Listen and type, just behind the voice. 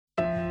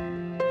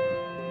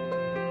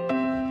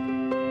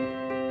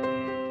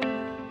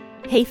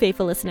Hey,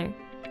 faithful listener.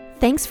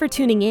 Thanks for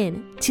tuning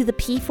in to the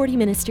P40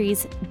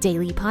 Ministries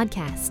Daily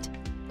Podcast.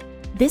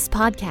 This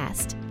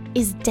podcast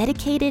is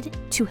dedicated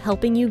to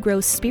helping you grow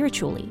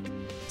spiritually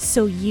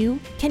so you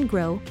can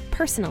grow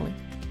personally.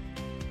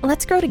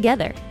 Let's grow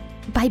together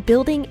by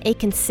building a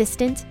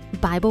consistent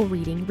Bible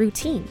reading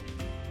routine.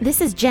 This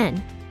is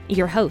Jen,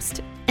 your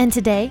host, and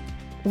today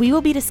we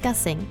will be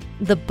discussing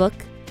the book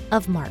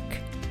of Mark.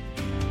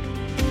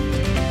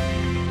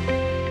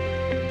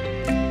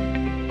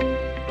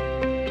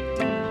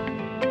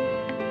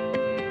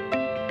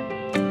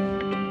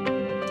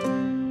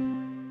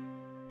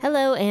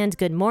 Hello and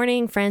good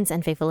morning, friends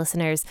and faithful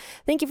listeners.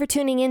 Thank you for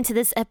tuning in to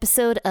this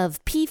episode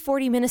of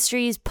P40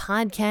 Ministries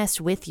podcast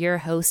with your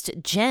host,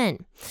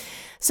 Jen.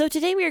 So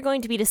today we are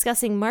going to be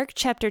discussing Mark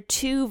chapter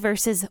 2,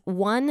 verses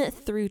 1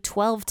 through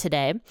 12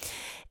 today.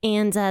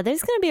 And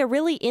there's going to be a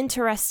really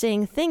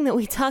interesting thing that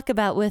we talk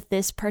about with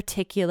this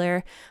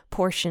particular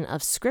portion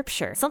of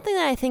scripture. Something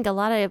that I think a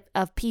lot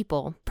of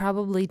people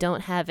probably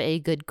don't have a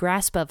good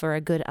grasp of or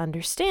a good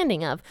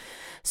understanding of,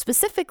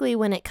 specifically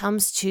when it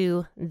comes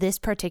to this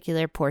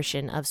particular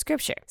portion of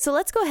scripture. So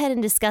let's go ahead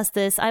and discuss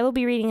this. I will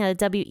be reading a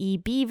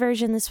WEB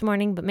version this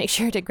morning, but make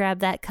sure to grab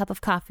that cup of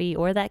coffee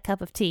or that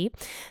cup of tea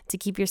to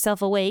keep yourself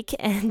awake.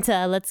 And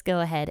let's go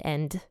ahead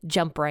and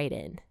jump right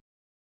in.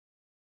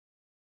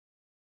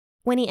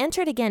 When he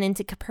entered again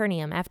into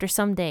Capernaum after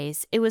some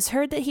days, it was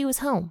heard that he was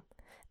home.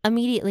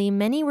 Immediately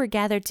many were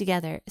gathered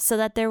together, so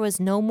that there was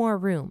no more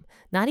room,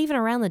 not even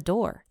around the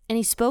door, and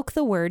he spoke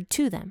the word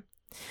to them.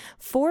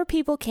 4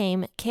 people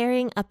came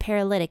carrying a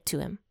paralytic to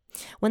him.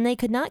 When they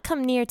could not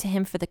come near to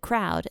him for the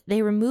crowd,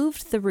 they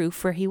removed the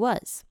roof where he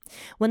was.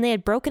 When they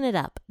had broken it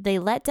up, they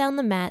let down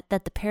the mat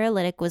that the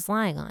paralytic was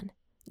lying on.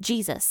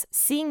 Jesus,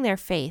 seeing their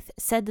faith,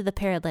 said to the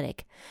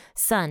paralytic,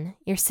 "Son,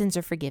 your sins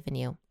are forgiven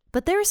you."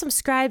 But there were some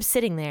scribes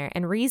sitting there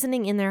and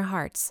reasoning in their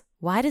hearts,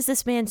 "Why does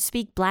this man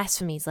speak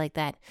blasphemies like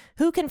that?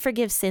 Who can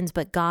forgive sins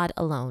but God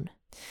alone?"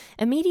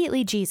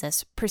 Immediately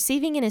Jesus,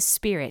 perceiving in his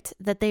spirit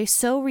that they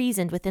so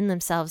reasoned within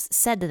themselves,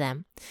 said to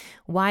them,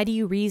 "Why do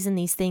you reason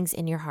these things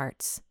in your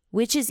hearts?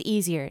 Which is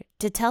easier,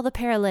 to tell the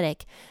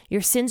paralytic,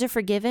 'Your sins are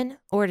forgiven,'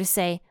 or to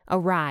say,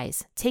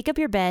 'Arise, take up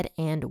your bed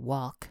and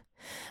walk'?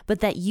 But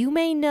that you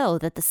may know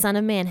that the Son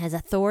of Man has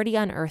authority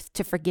on earth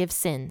to forgive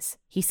sins,"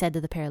 he said to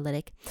the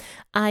paralytic,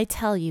 "I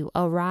tell you,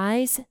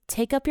 arise,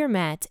 take up your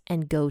mat,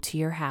 and go to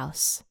your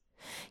house."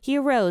 He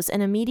arose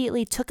and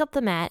immediately took up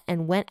the mat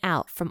and went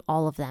out from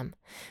all of them,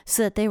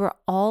 so that they were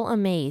all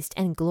amazed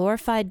and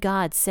glorified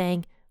God,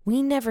 saying,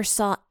 "We never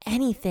saw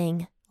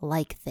anything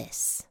like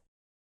this."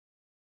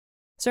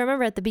 So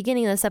remember at the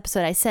beginning of this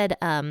episode, I said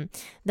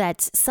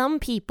that some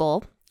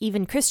people,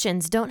 even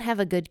Christians, don't have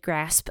a good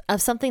grasp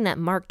of something that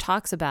Mark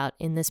talks about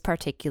in this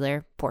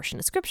particular portion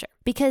of scripture.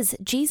 Because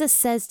Jesus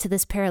says to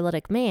this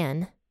paralytic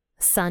man,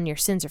 "Son, your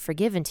sins are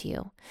forgiven to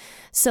you."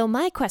 So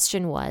my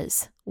question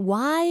was,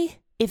 why,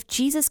 if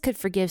Jesus could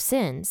forgive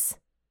sins,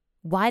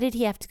 why did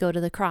he have to go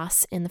to the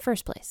cross in the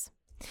first place?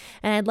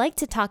 And I'd like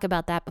to talk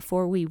about that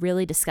before we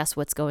really discuss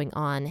what's going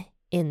on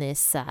in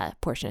this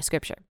portion of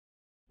scripture.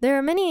 There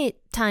are many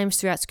times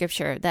throughout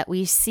scripture that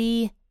we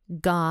see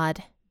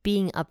God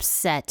being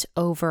upset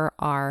over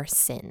our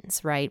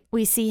sins, right?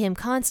 We see him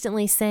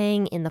constantly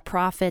saying in the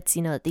prophets,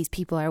 that these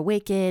people are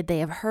wicked, they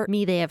have hurt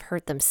me, they have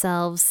hurt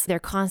themselves, they're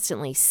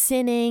constantly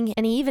sinning.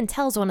 And he even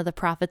tells one of the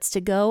prophets to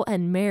go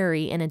and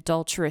marry an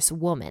adulterous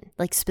woman,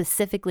 like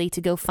specifically to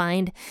go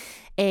find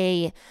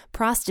a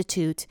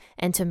prostitute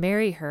and to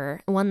marry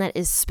her, one that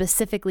is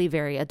specifically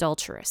very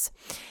adulterous.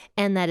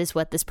 And that is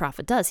what this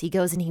prophet does. He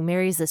goes and he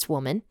marries this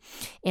woman.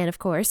 And of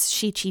course,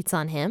 she cheats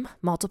on him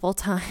multiple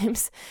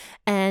times.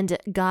 And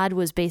God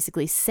was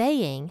basically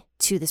saying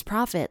to this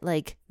prophet,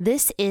 like,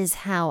 this is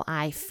how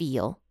I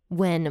feel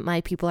when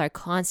my people are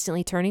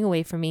constantly turning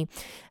away from me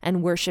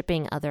and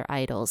worshiping other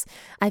idols.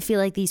 I feel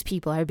like these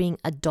people are being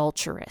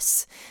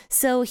adulterous.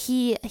 So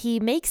he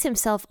makes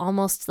himself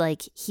almost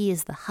like he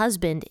is the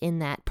husband in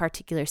that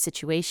particular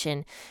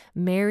situation,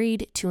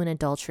 married to an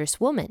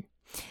adulterous woman.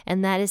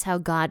 And that is how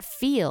God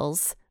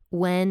feels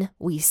when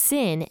we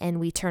sin and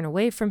we turn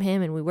away from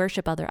him and we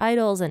worship other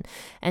idols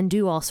and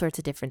do all sorts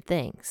of different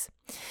things.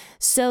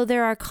 So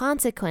there are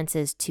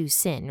consequences to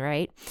sin,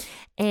 right?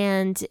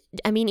 And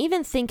I mean,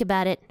 even think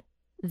about it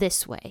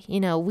this way.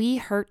 We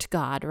hurt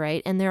God,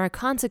 right? And there are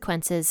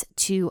consequences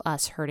to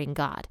us hurting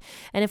God.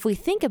 And if we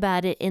think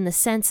about it in the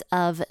sense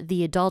of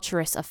the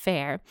adulterous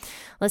affair,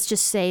 let's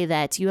just say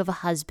that you have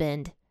a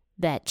husband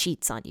that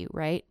cheats on you,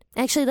 right?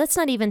 Actually, let's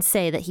not even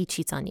say that he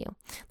cheats on you.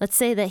 Let's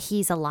say that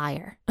he's a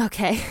liar,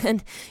 okay?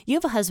 And you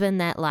have a husband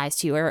that lies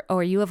to you,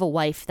 or you have a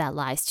wife that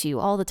lies to you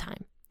all the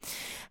time.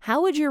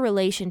 How would your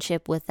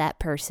relationship with that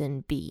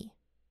person be?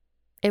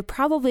 It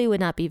probably would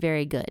not be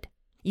very good.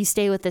 You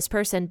stay with this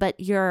person, but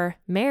your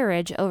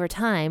marriage over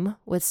time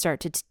would start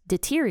to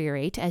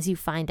deteriorate as you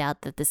find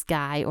out that this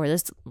guy or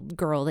this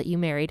girl that you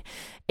married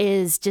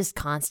is just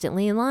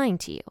constantly lying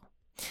to you.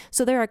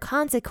 So there are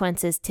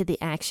consequences to the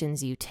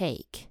actions you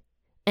take.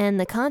 And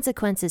the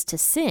consequences to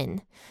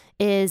sin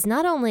is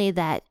not only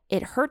that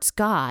it hurts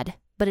God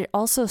but it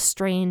also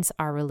strains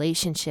our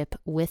relationship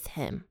with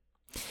him.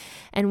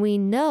 And we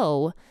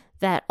know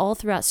that all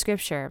throughout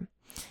Scripture,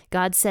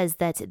 God says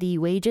that the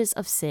wages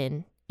of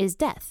sin is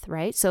death,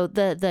 right? So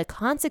the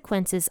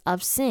consequences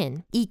of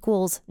sin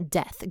equals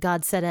death.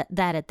 God said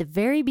that at the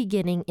very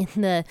beginning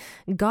in the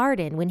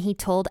garden when he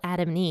told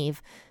Adam and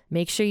Eve,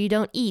 make sure you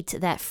don't eat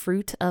that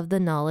fruit of the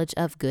knowledge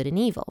of good and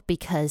evil,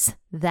 because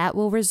that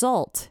will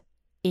result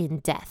in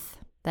death.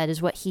 That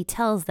is what he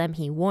tells them.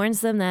 He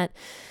warns them that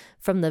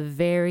from the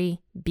very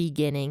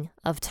beginning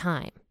of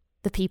time.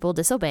 The people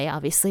disobey.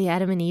 Obviously,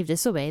 Adam and Eve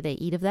disobey. They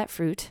eat of that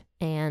fruit,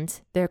 and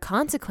their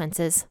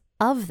consequences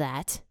of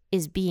that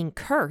is being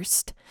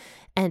cursed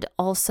and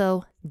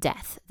also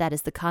death. That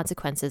is the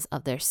consequences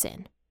of their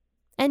sin.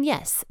 And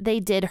yes, they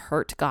did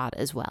hurt God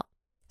as well.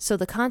 So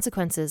the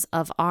consequences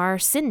of our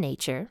sin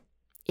nature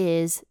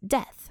is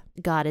death.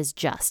 God is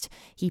just.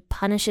 He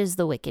punishes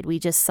the wicked. We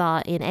just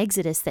saw in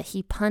Exodus that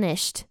he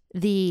punished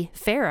the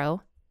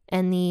Pharaoh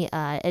and the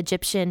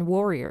Egyptian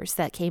warriors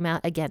that came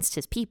out against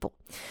his people.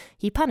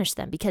 He punished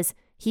them because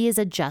he is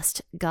a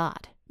just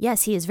God.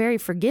 Yes, he is very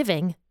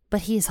forgiving,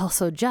 but he is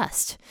also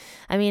just.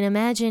 I mean,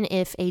 imagine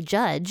if a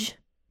judge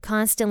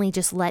constantly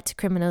just let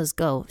criminals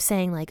go,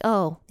 saying like,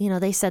 oh,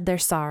 they said they're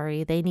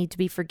sorry, they need to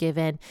be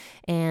forgiven,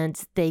 and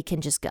they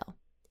can just go.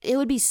 It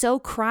would be so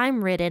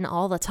crime-ridden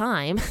all the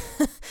time.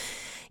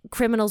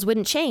 Criminals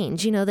wouldn't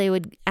change. They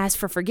would ask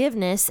for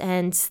forgiveness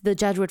and the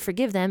judge would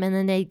forgive them, and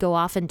then they'd go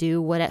off and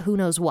do who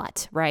knows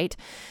what, right?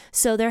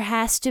 So there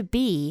has to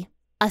be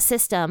a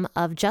system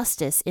of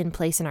justice in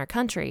place in our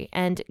country,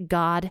 and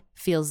God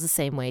feels the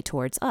same way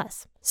towards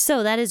us.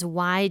 So that is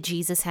why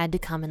Jesus had to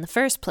come in the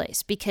first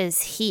place,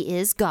 because he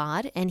is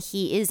God and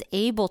he is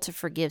able to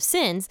forgive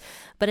sins.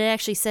 But it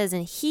actually says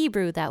in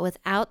Hebrew that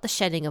without the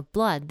shedding of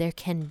blood, there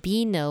can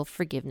be no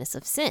forgiveness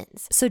of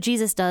sins. So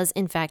Jesus does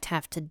in fact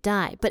have to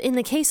die. But in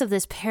the case of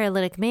this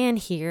paralytic man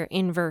here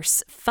in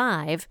verse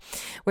 5,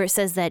 where it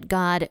says that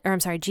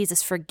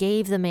Jesus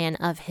forgave the man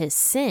of his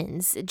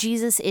sins,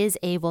 Jesus is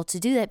able to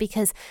do that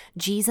because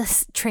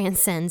Jesus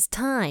transcends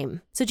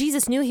time. So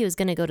Jesus knew he was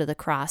going to go to the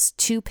cross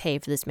to pay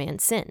for this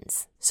man's sins.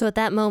 So at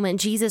that moment,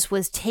 Jesus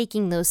was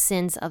taking those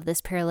sins of this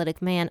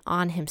paralytic man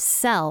on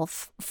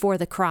himself for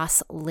the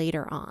cross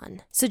later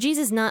on. So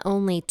Jesus not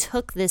only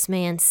took this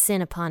man's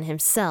sin upon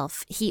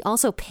himself, he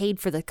also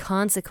paid for the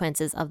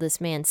consequences of this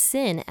man's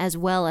sin as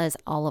well as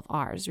all of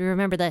ours.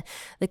 Remember that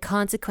the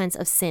consequence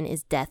of sin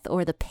is death,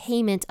 or the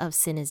payment of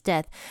sin is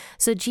death.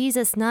 So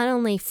Jesus not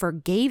only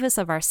forgave us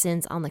of our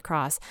sins on the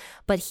cross,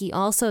 but he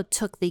also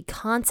took the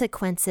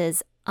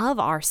consequences of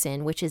our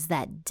sin, which is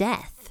that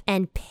death,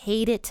 and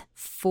paid it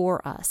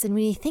for us. And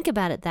when you think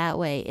about it that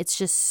way, it's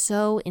just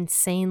so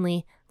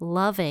insanely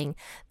loving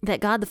that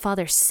God the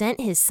Father sent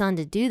his Son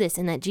to do this,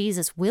 and that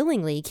Jesus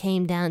willingly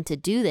came down to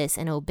do this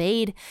and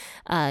obeyed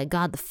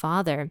God the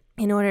Father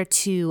in order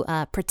to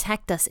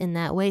protect us in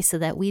that way so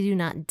that we do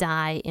not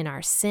die in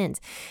our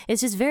sins.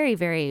 It's just very,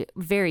 very,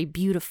 very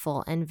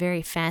beautiful and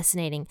very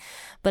fascinating.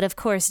 But of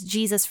course,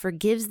 Jesus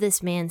forgives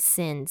this man's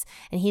sins,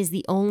 and he's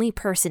the only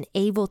person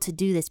able to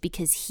do this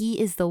because he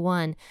is the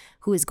one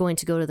who is going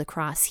to go to the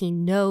cross. He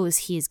knows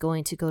he is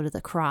going to go to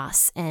the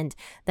cross. And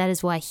that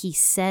is why he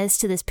says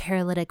to this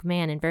paralytic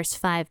man in verse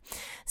 5,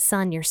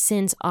 son, your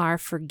sins are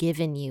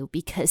forgiven you,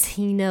 because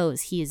he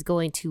knows he is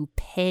going to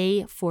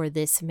pay for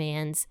this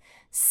man's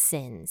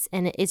sins.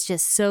 And it's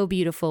just so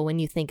beautiful when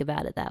you think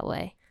about it that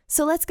way.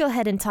 So let's go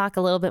ahead and talk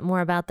a little bit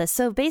more about this.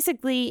 So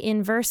basically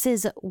in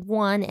verses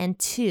 1 and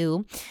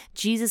 2,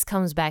 Jesus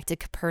comes back to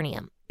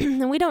Capernaum.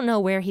 And we don't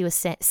know where he was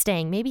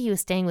staying. Maybe he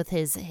was staying with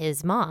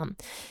his mom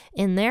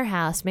in their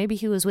house. Maybe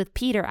he was with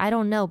Peter. I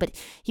don't know. But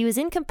he was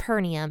in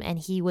Capernaum and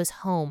he was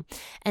home.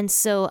 And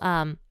so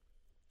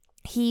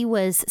he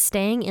was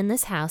staying in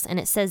this house, and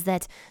it says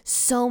that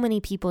so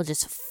many people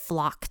just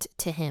flocked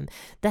to him.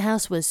 The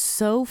house was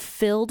so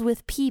filled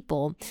with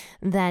people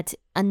that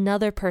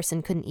another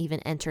person couldn't even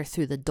enter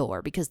through the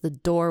door because the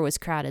door was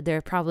crowded. There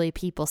were probably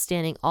people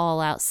standing all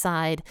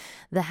outside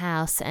the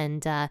house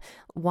and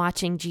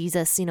watching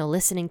Jesus,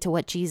 listening to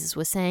what Jesus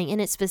was saying.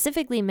 And it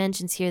specifically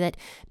mentions here that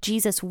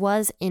Jesus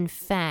was, in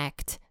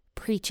fact,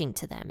 preaching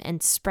to them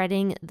and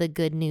spreading the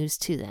good news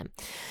to them.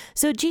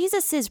 So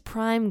Jesus's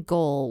prime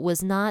goal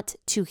was not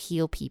to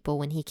heal people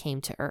when he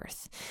came to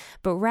earth,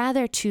 but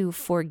rather to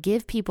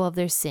forgive people of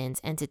their sins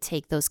and to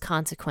take those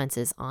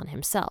consequences on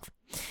himself.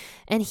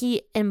 And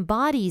he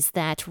embodies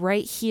that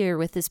right here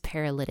with this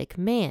paralytic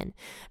man,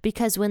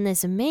 because when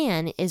this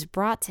man is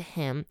brought to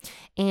him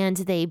and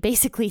they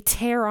basically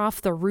tear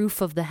off the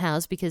roof of the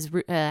house, because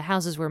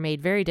houses were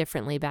made very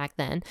differently back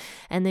then,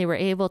 and they were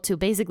able to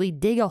basically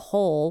dig a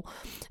hole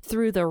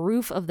through the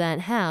roof of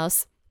that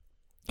house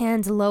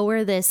and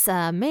lower this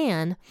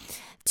man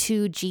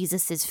to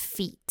Jesus's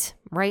feet.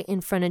 Right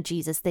in front of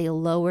Jesus, they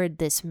lowered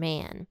this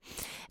man.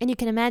 And you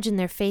can imagine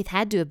their faith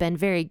had to have been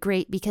very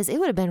great, because it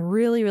would have been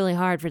really, really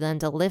hard for them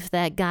to lift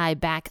that guy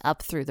back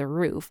up through the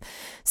roof.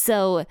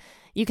 So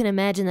you can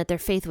imagine that their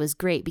faith was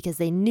great because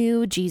they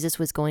knew Jesus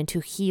was going to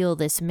heal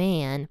this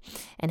man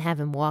and have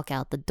him walk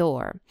out the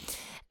door.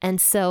 And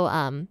so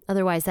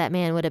otherwise that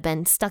man would have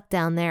been stuck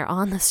down there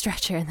on the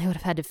stretcher and they would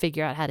have had to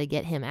figure out how to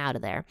get him out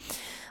of there.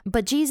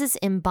 But Jesus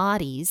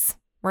embodies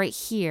right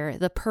here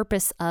the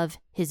purpose of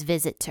his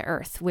visit to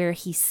earth, where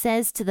he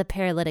says to the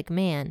paralytic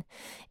man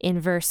in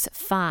verse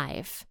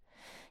 5,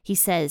 he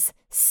says,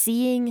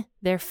 seeing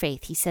their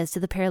faith, he says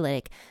to the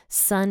paralytic,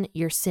 "Son,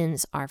 your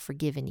sins are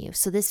forgiven you."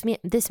 So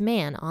this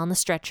man on the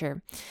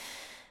stretcher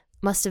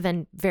must have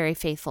been very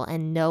faithful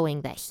and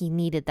knowing that he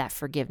needed that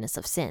forgiveness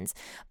of sins.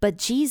 But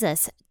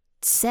Jesus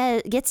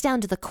gets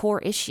down to the core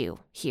issue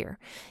here.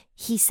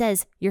 He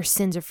says, your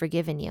sins are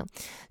forgiven you.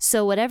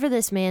 So whatever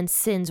this man's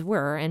sins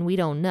were, and we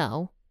don't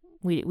know,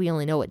 we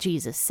only know what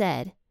Jesus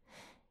said,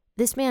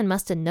 this man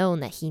must have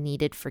known that he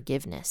needed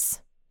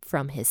forgiveness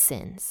from his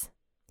sins.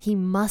 He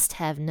must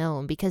have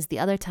known, because the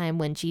other time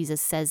when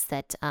Jesus says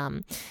that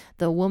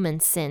the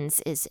woman's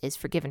sins is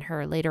forgiven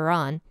her later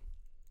on,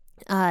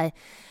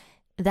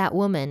 that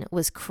woman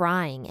was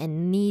crying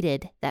and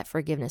needed that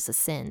forgiveness of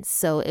sins.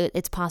 So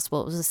it's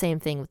possible it was the same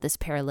thing with this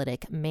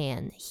paralytic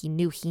man. He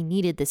knew he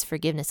needed this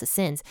forgiveness of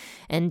sins,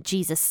 and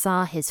Jesus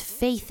saw his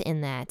faith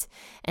in that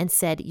and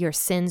said, your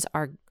sins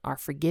are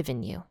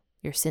forgiven you.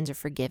 Your sins are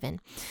forgiven.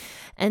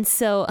 And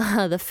so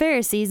the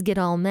Pharisees get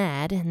all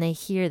mad and they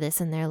hear this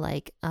and they're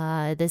like,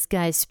 this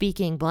guy's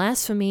speaking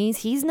blasphemies.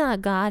 He's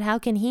not God. How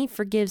can he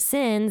forgive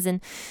sins?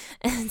 And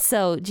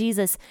so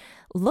Jesus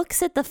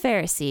looks at the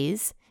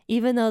Pharisees,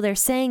 even though they're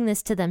saying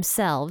this to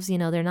themselves,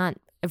 they're not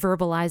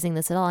verbalizing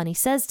this at all. And he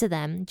says to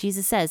them,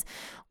 Jesus says,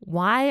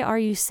 why are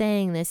you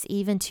saying this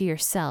even to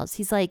yourselves?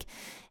 He's like,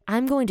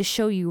 I'm going to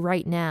show you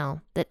right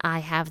now that I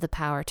have the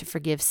power to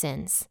forgive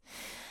sins.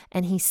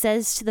 And he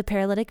says to the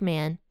paralytic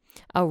man,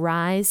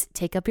 arise,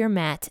 take up your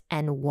mat,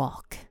 and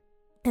walk.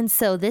 And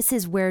so this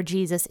is where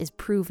Jesus is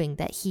proving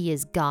that he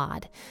is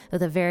God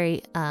with a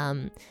very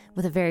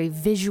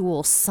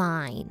visual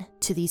sign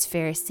to these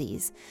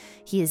Pharisees.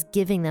 He is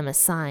giving them a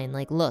sign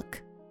like,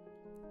 look,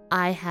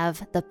 I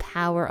have the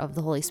power of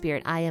the Holy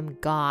Spirit. I am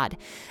God.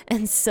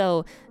 And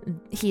so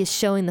he is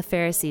showing the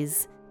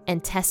Pharisees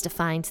and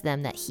testifying to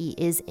them that he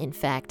is in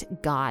fact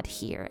God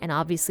here. And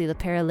obviously the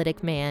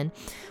paralytic man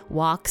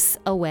walks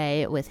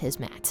away with his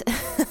mat.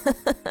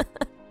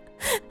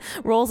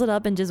 Rolls it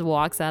up and just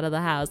walks out of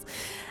the house.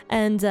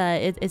 And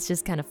it's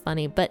just kind of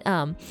funny. But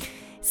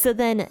so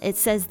then it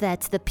says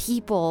that the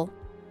people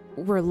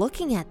were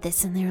looking at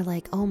this and they were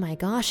like, oh my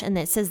gosh. And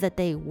it says that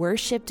they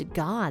worshiped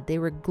God. They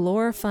were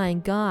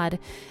glorifying God.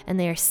 And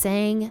they are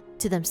saying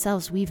to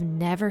themselves, we've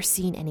never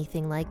seen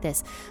anything like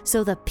this.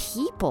 So the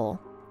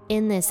people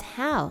in this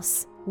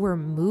house were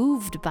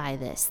moved by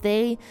this.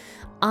 They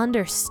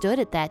understood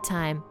at that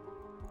time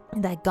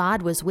that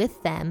God was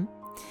with them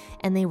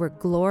and they were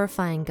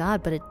glorifying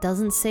God, but it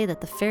doesn't say that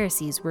the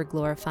Pharisees were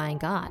glorifying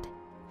God.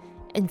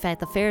 In fact,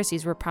 the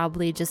Pharisees were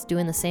probably just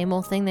doing the same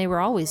old thing they were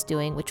always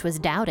doing, which was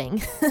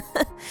doubting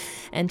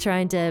and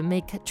trying to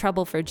make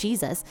trouble for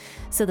Jesus.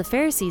 So the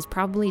Pharisees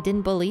probably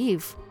didn't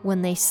believe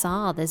when they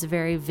saw this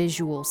very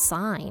visual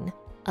sign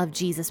of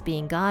Jesus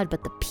being God,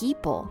 but the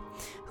people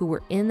who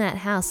were in that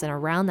house and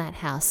around that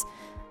house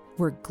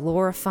were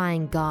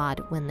glorifying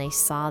God when they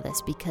saw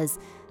this, because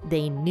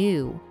they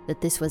knew that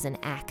this was an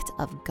act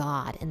of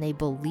God and they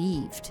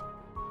believed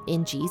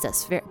in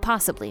Jesus.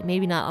 Possibly,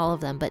 maybe not all of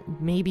them, but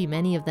maybe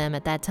many of them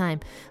at that time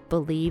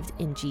believed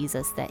in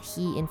Jesus, that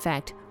he in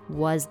fact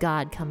was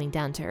God coming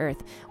down to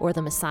earth, or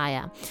the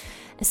Messiah.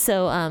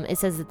 So it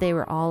says that they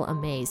were all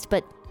amazed.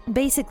 But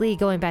basically,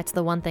 going back to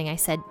the one thing I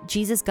said,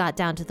 Jesus got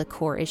down to the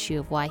core issue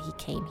of why he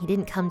came. He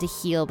didn't come to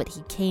heal, but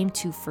he came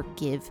to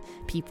forgive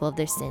people of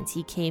their sins.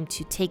 He came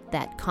to take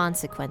that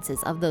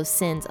consequences of those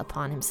sins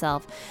upon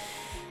himself.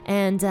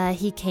 And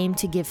he came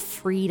to give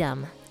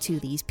freedom to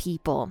these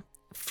people,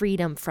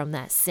 freedom from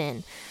that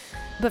sin.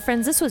 But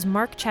friends, this was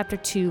Mark chapter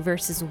 2,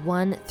 verses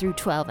 1 through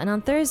 12. And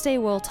on Thursday,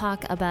 we'll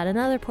talk about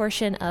another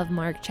portion of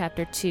Mark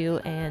chapter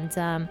 2.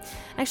 And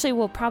actually,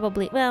 we'll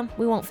probably,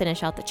 we won't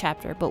finish out the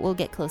chapter, but we'll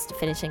get close to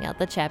finishing out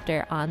the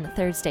chapter on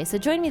Thursday. So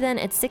join me then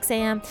at 6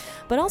 a.m.,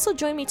 but also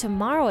join me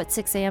tomorrow at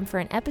 6 a.m. for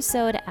an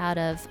episode out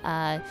of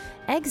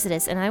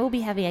Exodus. And I will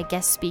be having a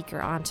guest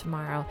speaker on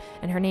tomorrow.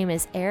 And her name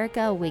is Erica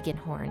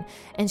Wiggenhorn.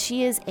 And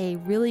she is a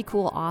really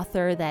cool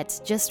author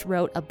that just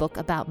wrote a book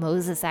about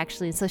Moses,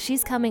 actually. So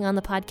she's coming on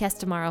the podcast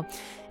tomorrow,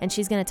 and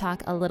she's going to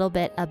talk a little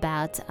bit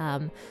about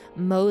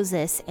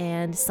Moses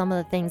and some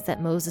of the things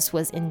that Moses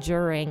was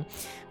enduring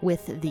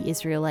with the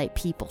Israelite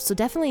people. So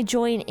definitely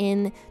join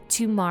in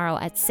tomorrow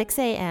at 6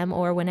 a.m.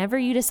 or whenever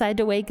you decide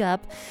to wake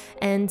up,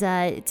 and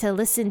to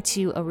listen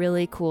to a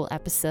really cool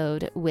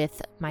episode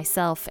with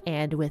myself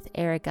and with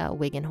Erica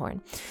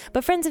Wiggenhorn.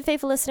 But friends and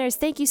faithful listeners,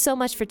 thank you so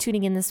much for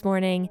tuning in this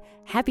morning.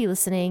 Happy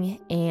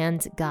listening,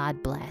 and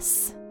God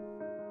bless.